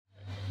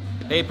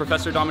Hey,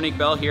 Professor Dominique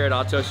Bell here at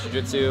Atos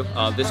Jiu-Jitsu.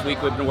 This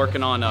week we've been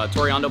working on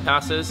Toreando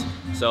passes,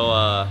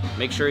 so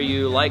make sure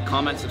you like,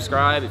 comment,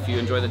 subscribe if you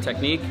enjoy the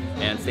technique,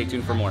 and stay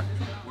tuned for more.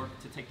 Work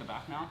to take the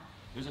back now.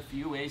 There's a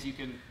few ways you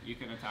can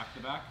attack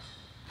the back.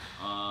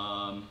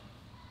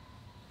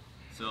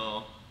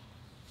 So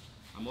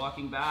I'm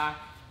walking back,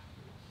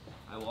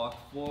 I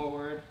walk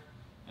forward,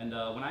 and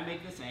when I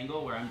make this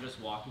angle where I'm just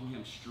walking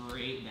him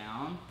straight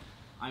down,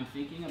 I'm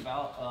thinking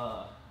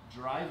about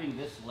driving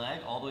this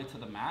leg all the way to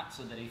the mat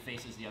so that he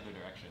faces the other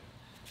direction.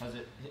 Because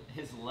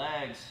his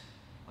legs,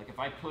 like if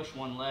I push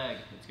one leg,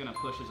 it's gonna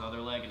push his other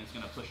leg and it's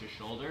gonna push his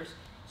shoulders.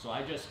 So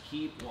I just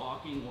keep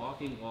walking,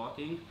 walking,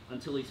 walking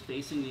until he's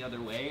facing the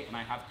other way and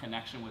I have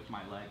connection with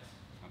my legs,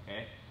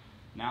 okay?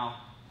 Now,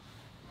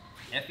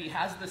 if he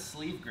has the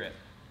sleeve grip,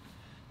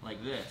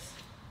 like this,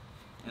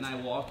 and I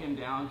walk him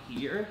down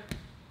here,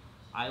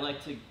 I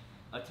like to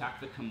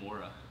attack the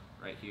Kimura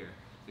right here,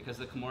 because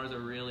the Kimura is a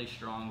really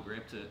strong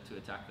grip to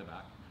attack the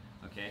back,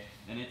 okay?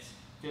 And it's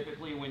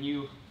typically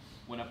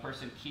when a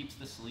person keeps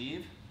the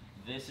sleeve,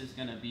 this is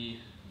gonna be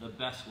the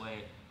best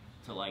way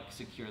to like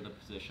secure the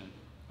position,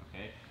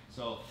 okay?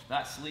 So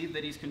that sleeve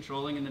that he's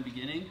controlling in the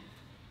beginning,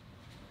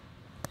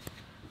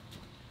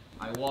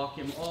 I walk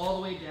him all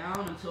the way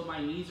down until my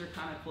knees are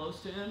kind of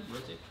close to him.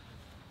 Rotate.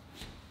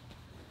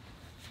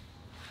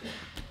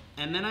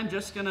 And then I'm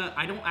just gonna,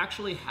 I don't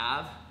actually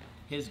have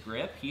his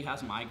grip, he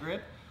has my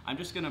grip. I'm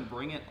just gonna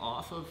bring it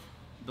off of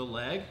the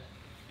leg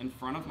in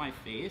front of my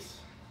face,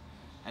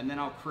 and then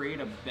I'll create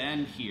a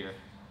bend here.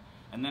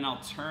 And then I'll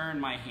turn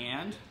my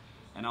hand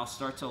and I'll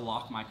start to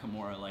lock my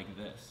Kimura like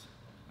this,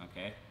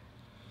 okay?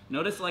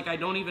 Notice like I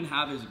don't even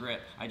have his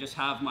grip. I just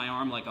have my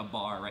arm like a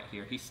bar right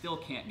here. He still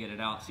can't get it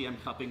out. See, I'm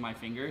cupping my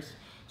fingers.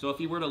 So if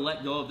he were to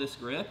let go of this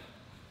grip,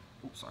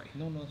 oops, sorry.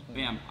 No, it's fine.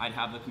 Bam, I'd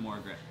have the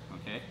Kimura grip,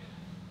 okay?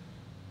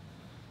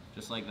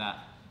 Just like that,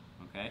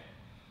 okay?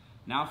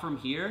 Now from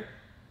here,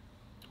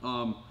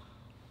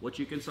 what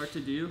you can start to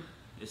do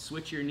is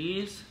switch your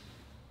knees.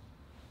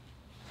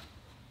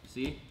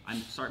 See, I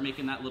start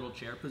making that little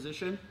chair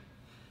position,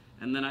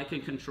 and then I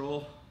can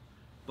control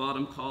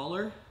bottom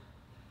collar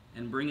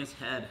and bring his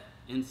head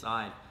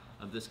inside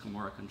of this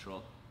Kimura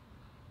control,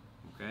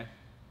 okay?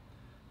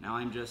 Now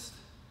I'm just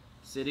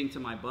sitting to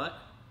my butt,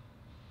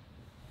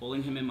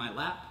 pulling him in my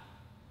lap,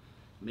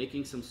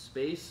 making some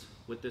space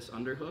with this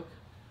underhook,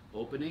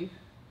 opening,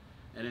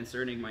 and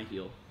inserting my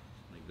heel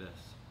like this,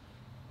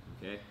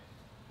 okay?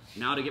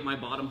 Now to get my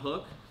bottom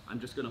hook, I'm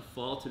just gonna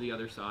fall to the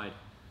other side,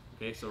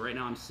 okay? So right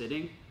now I'm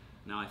sitting,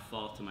 now I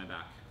fall to my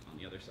back on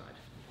the other side.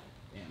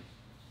 And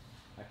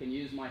I can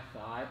use my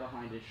thigh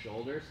behind his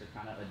shoulders to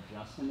kind of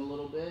adjust him a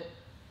little bit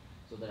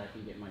so that I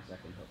can get my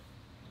second hook,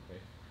 okay?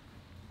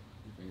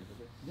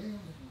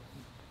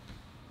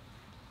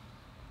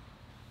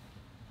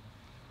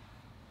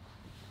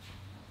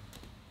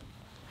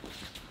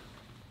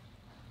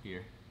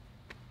 Here,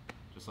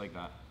 just like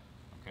that,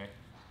 okay?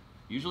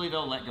 Usually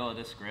they'll let go of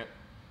this grip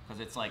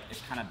because it's like, it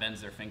kind of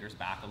bends their fingers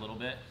back a little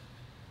bit,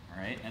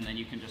 all right? And then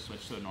you can just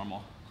switch to a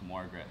normal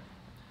Kimura grip.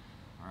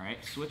 All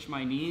right, switch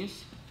my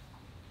knees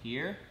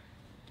here,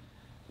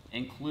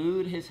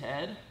 include his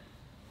head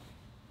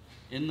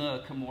in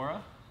the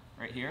Kimura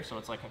right here, so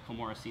it's like a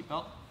Kimura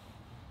seatbelt.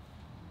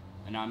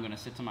 And now I'm gonna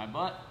sit to my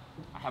butt.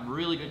 I have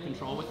really good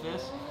control with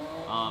this.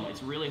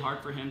 It's really hard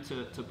for him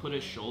to put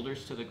his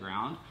shoulders to the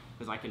ground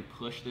because I can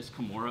push this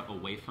Kimura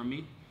away from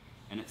me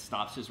and it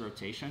stops his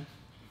rotation.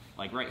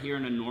 Like right here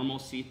in a normal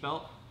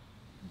seatbelt,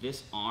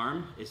 this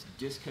arm is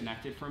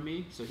disconnected from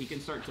me, so he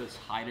can start to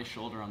hide his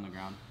shoulder on the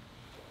ground.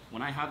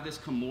 When I have this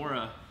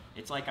Kimura,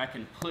 it's like I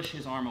can push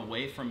his arm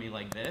away from me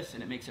like this,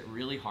 and it makes it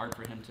really hard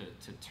for him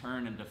to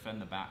turn and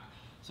defend the back.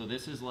 So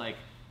this is like,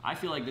 I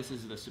feel like this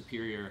is the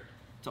superior,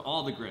 to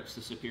all the grips,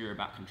 the superior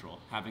back control,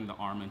 having the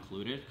arm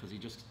included, because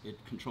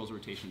it controls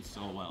rotation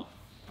so well.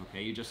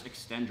 Okay, you just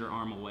extend your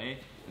arm away,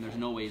 and there's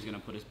no way he's gonna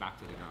put his back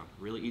to the ground.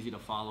 Really easy to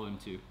follow him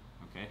too,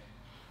 okay?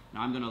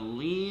 Now I'm gonna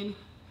lean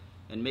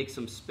and make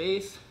some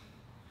space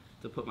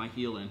to put my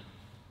heel in.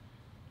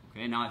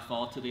 Okay, now I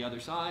fall to the other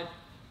side,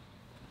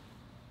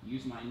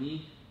 use my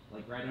knee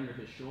like right under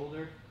his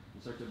shoulder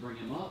and start to bring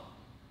him up,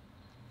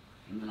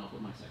 and then I'll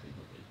put my second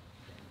hook in,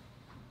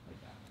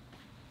 like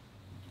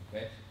that.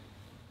 Okay?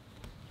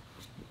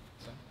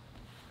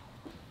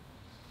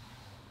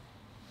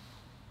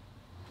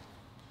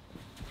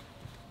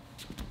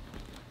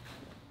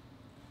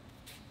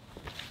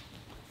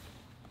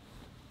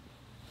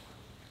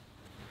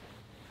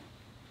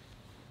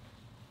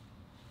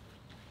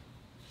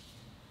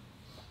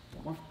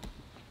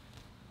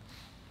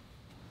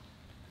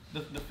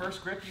 The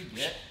first grip you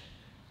get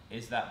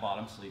is that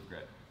bottom sleeve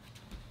grip.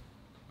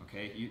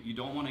 Okay, you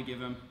don't want to give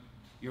him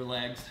your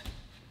legs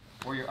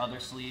or your other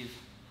sleeve.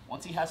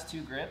 Once he has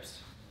two grips,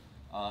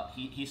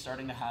 he's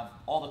starting to have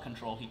all the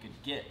control he could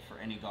get for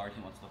any guard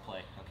he wants to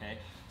play, okay?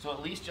 So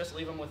at least just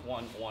leave him with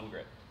one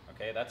grip,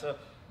 okay? That's a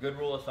good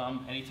rule of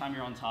thumb. Anytime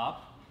you're on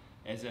top,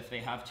 is if they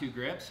have two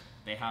grips,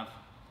 they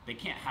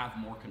can't have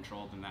more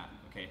control than that,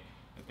 okay?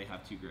 If they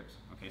have two grips,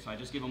 okay? So I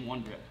just give them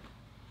one grip.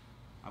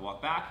 I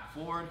walk back,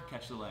 forward,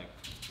 catch the leg.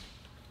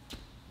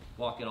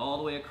 Walk it all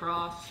the way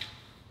across,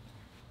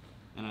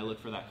 and I look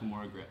for that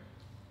Kimura grip,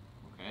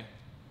 okay?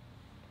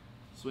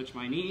 Switch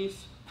my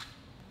knees.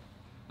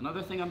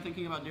 Another thing I'm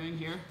thinking about doing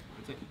here,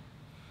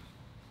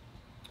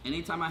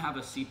 anytime I have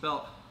a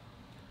seatbelt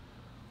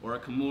or a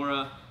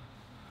Kimura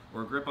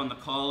or a grip on the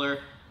collar,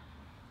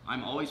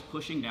 I'm always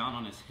pushing down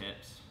on his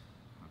hips,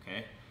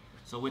 okay?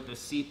 So with the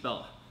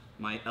seatbelt,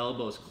 my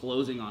elbow's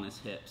closing on his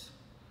hips.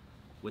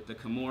 With the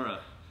Kimura,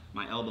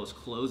 my elbow's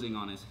closing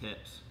on his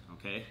hips,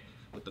 okay?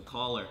 With the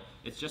collar,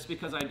 it's just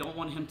because I don't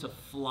want him to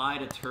fly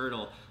to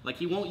turtle. Like,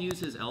 he won't use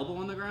his elbow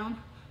on the ground,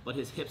 but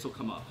his hips will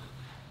come up.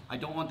 I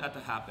don't want that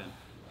to happen.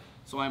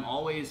 So I'm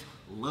always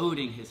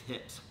loading his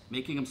hips,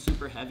 making them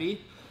super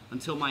heavy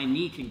until my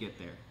knee can get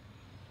there.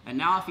 And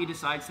now if he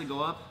decides to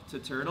go up to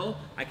turtle,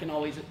 I can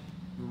always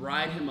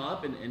ride him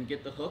up and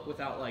get the hook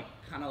without like,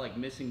 kind of like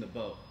missing the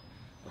boat,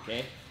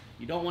 okay?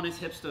 You don't want his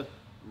hips to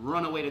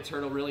run away to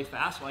turtle really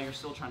fast while you're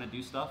still trying to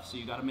do stuff, so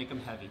you gotta make them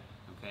heavy,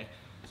 okay?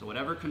 So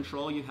whatever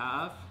control you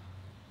have,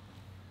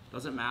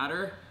 doesn't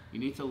matter, you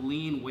need to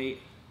lean weight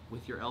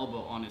with your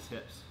elbow on his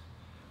hips,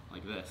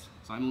 like this.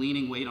 So I'm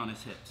leaning weight on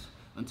his hips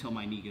until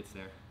my knee gets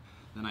there.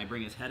 Then I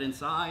bring his head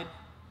inside,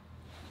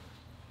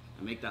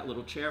 I make that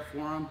little chair for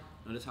him.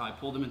 Notice how I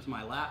pulled him into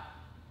my lap,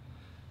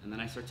 and then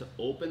I start to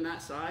open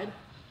that side,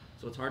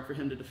 so it's hard for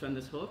him to defend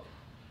this hook.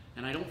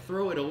 And I don't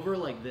throw it over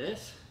like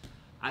this.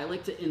 I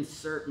like to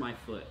insert my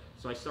foot.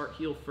 So I start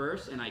heel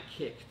first and I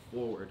kick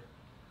forward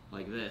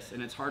like this.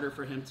 And it's harder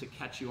for him to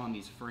catch you on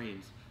these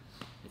frames.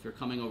 If you're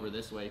coming over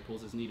this way, he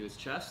pulls his knee to his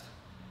chest.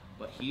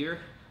 But here,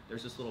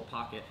 there's this little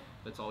pocket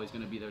that's always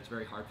gonna be there. It's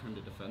very hard for him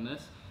to defend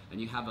this.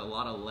 And you have a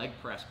lot of leg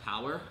press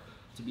power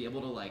to be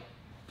able to like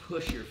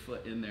push your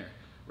foot in there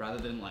rather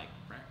than like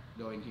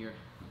going here,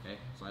 okay?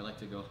 So I like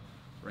to go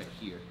right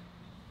here,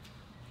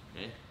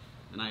 okay?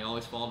 And I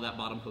always follow that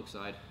bottom hook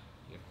side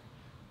here.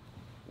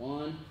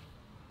 One,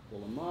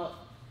 pull him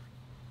up,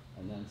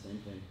 and then same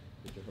thing,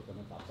 get your hook on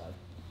the top side,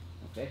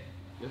 okay?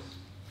 Yes?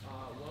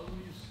 What would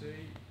you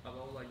say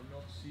about like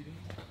not sitting,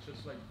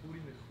 just like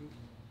putting the hook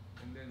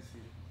and then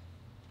sitting?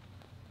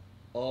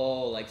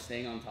 Oh, like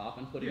staying on top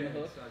and putting the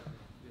hook? Exactly.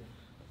 Yeah.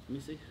 Let me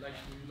see. Like,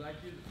 do you like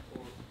it,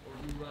 or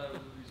do you rather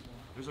do this one?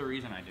 There's a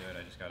reason I do it,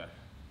 I just gotta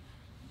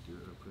do it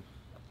real quick.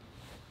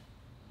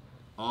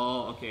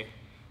 Oh, okay.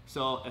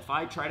 So if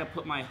I try to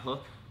put my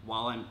hook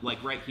while I'm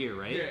like right here,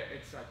 right? Yeah,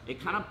 exactly. It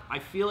kind of, I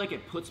feel like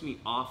it puts me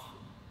off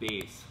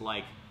base.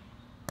 Like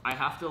I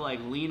have to like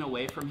lean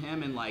away from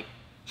him and like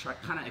try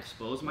kind of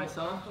expose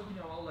myself. I'm talking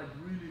about like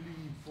really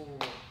leaning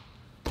forward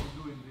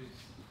and doing this.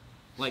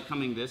 Like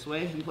coming this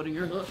way and putting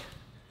your hook.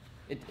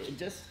 It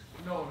just.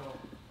 No.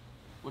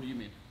 What do you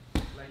mean?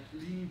 Like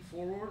leaning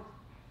forward.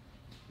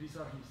 These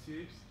are his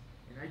hips,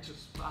 and I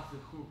just pass the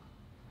hook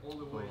all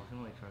the way. I can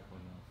only track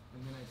one now.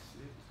 And then I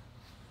sit.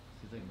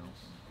 He's like,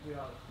 no.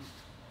 Yeah.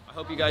 I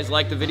hope you guys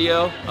liked the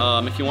video.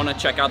 If you want to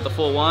check out the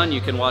full one,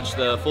 you can watch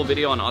the full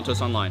video on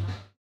Atos Online.